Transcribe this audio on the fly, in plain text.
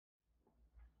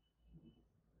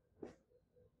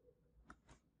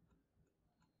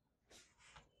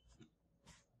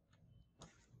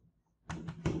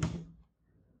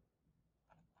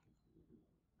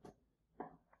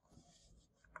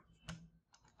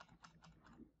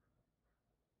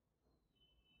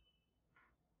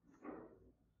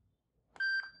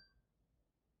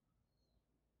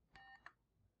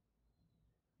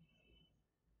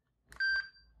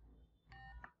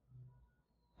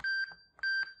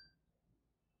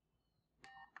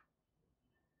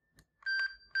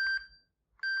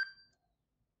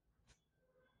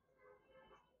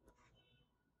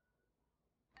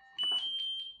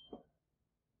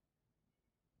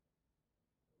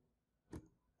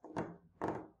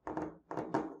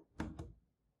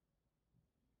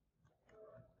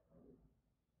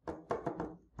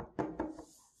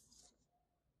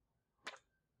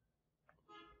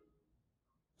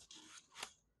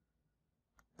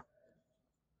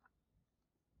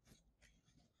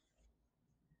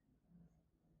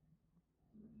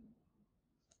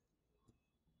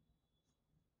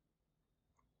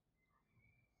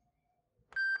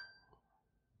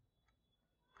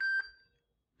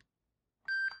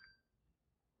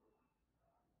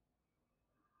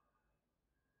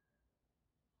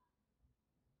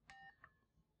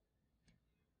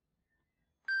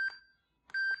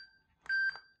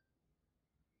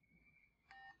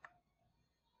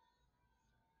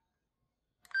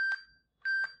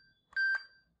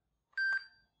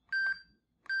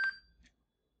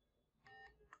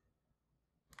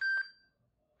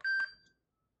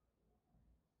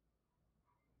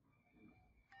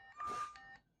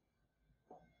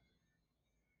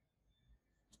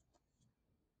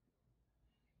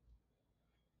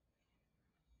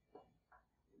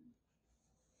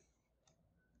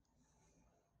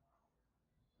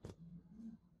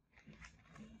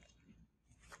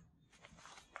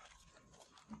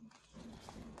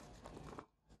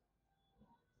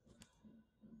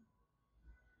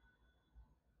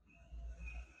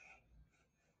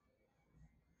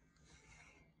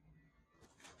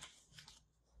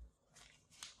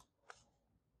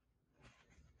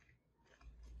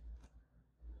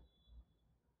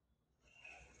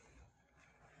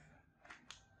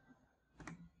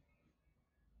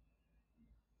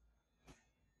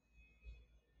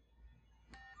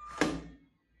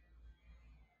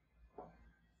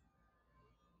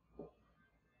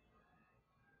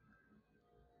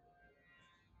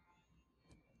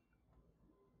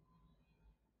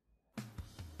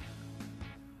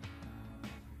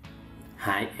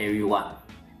Hi everyone,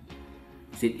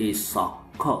 this is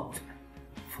shortcut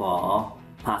for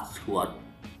password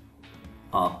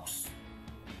of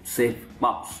safe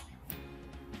box.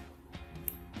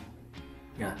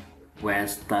 When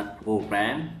start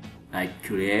program, I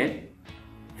create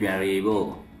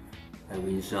variable. I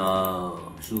will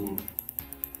zoom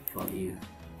for you.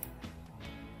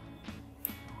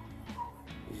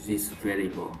 This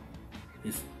variable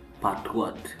is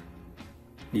password,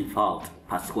 default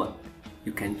password.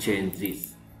 You can change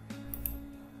this.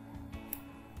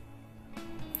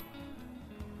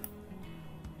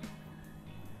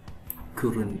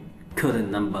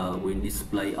 Current number will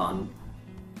display on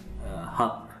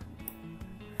hub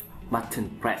button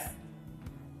press.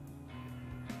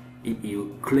 If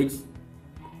you click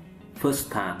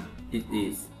first time, it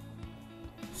is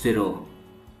 0.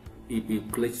 If you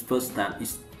click first time,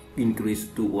 it's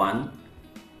increased to 1.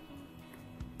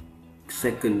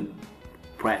 Second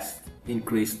press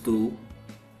increase to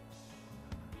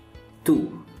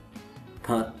 2.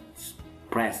 Third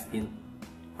press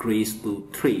increase to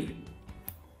 3.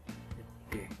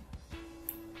 Okay.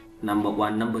 Number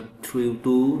 1, number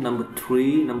 2, number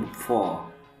 3, number 4.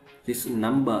 This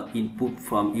number input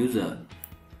from user.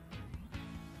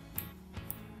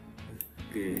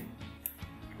 Okay.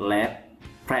 Left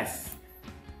press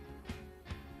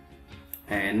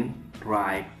and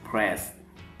right press.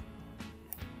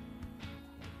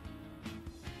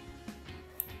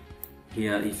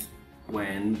 Here is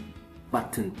when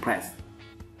button press.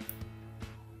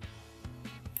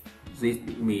 This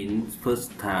means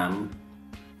first time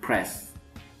press.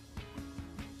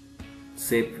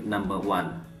 Save number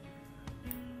 1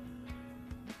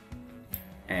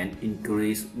 and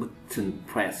increase button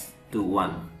press to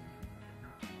 1.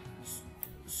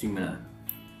 Similar.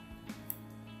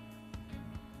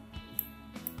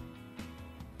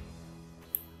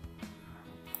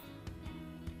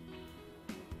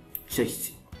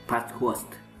 Change password.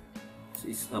 This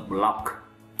is a block.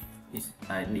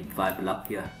 I divide block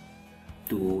here.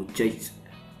 To change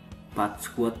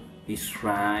password is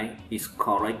right, is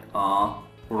correct or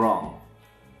wrong.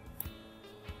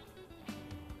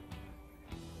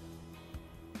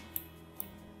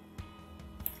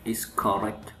 Is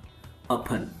correct.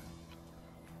 Open.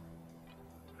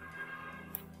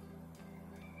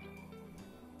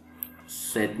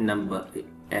 Set number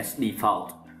as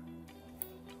default.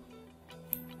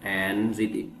 And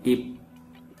if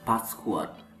password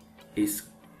is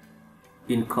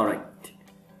incorrect,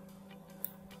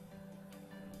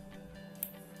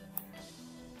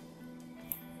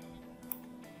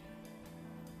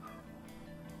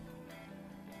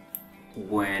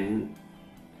 when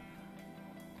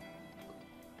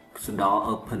the door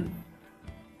open,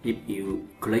 if you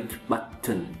click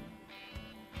button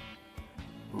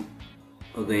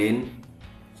again,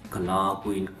 color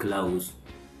will close.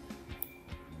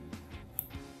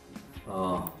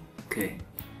 Okay,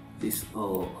 this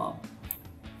all up.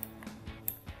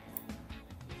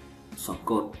 So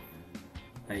code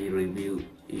I review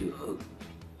you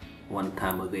one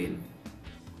time again.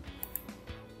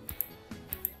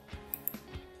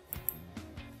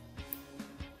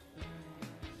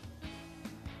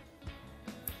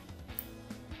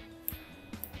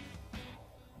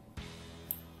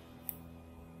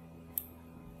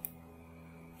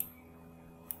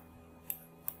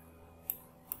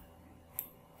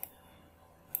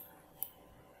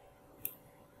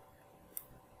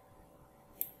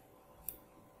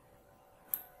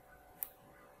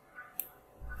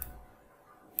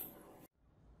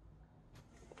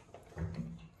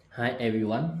 Hi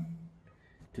everyone,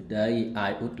 today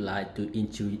I would like to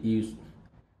introduce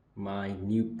my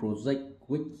new project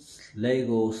with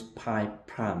Lego Spy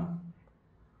Prime.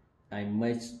 I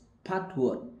made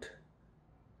password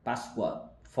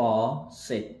for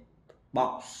safe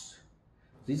box.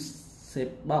 This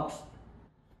safe box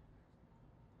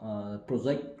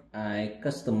project I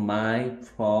customized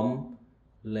from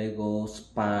Lego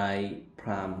Spy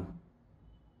Prime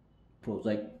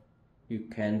project. You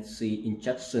can see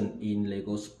instruction in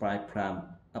Lego Spy Prime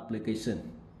application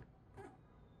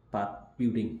part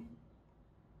building.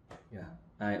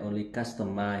 I only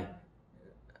customize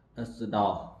the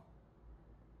door.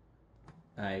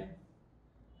 I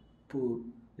put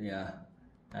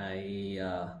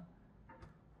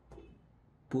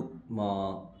put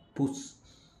more push.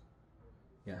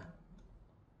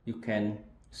 You can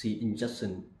see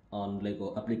instruction on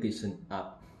Lego application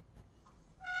app.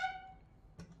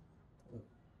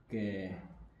 Okay,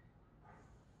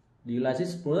 do you like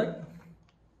this project?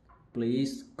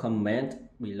 Please comment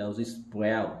below this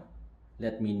video.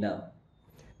 Let me know.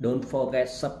 Don't forget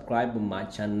subscribe to my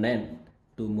channel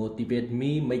to motivate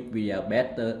me make video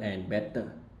better and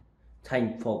better.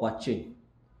 Thanks for watching.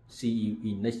 See you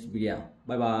in next video.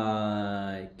 Bye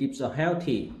bye. Keep so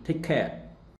healthy. Take care.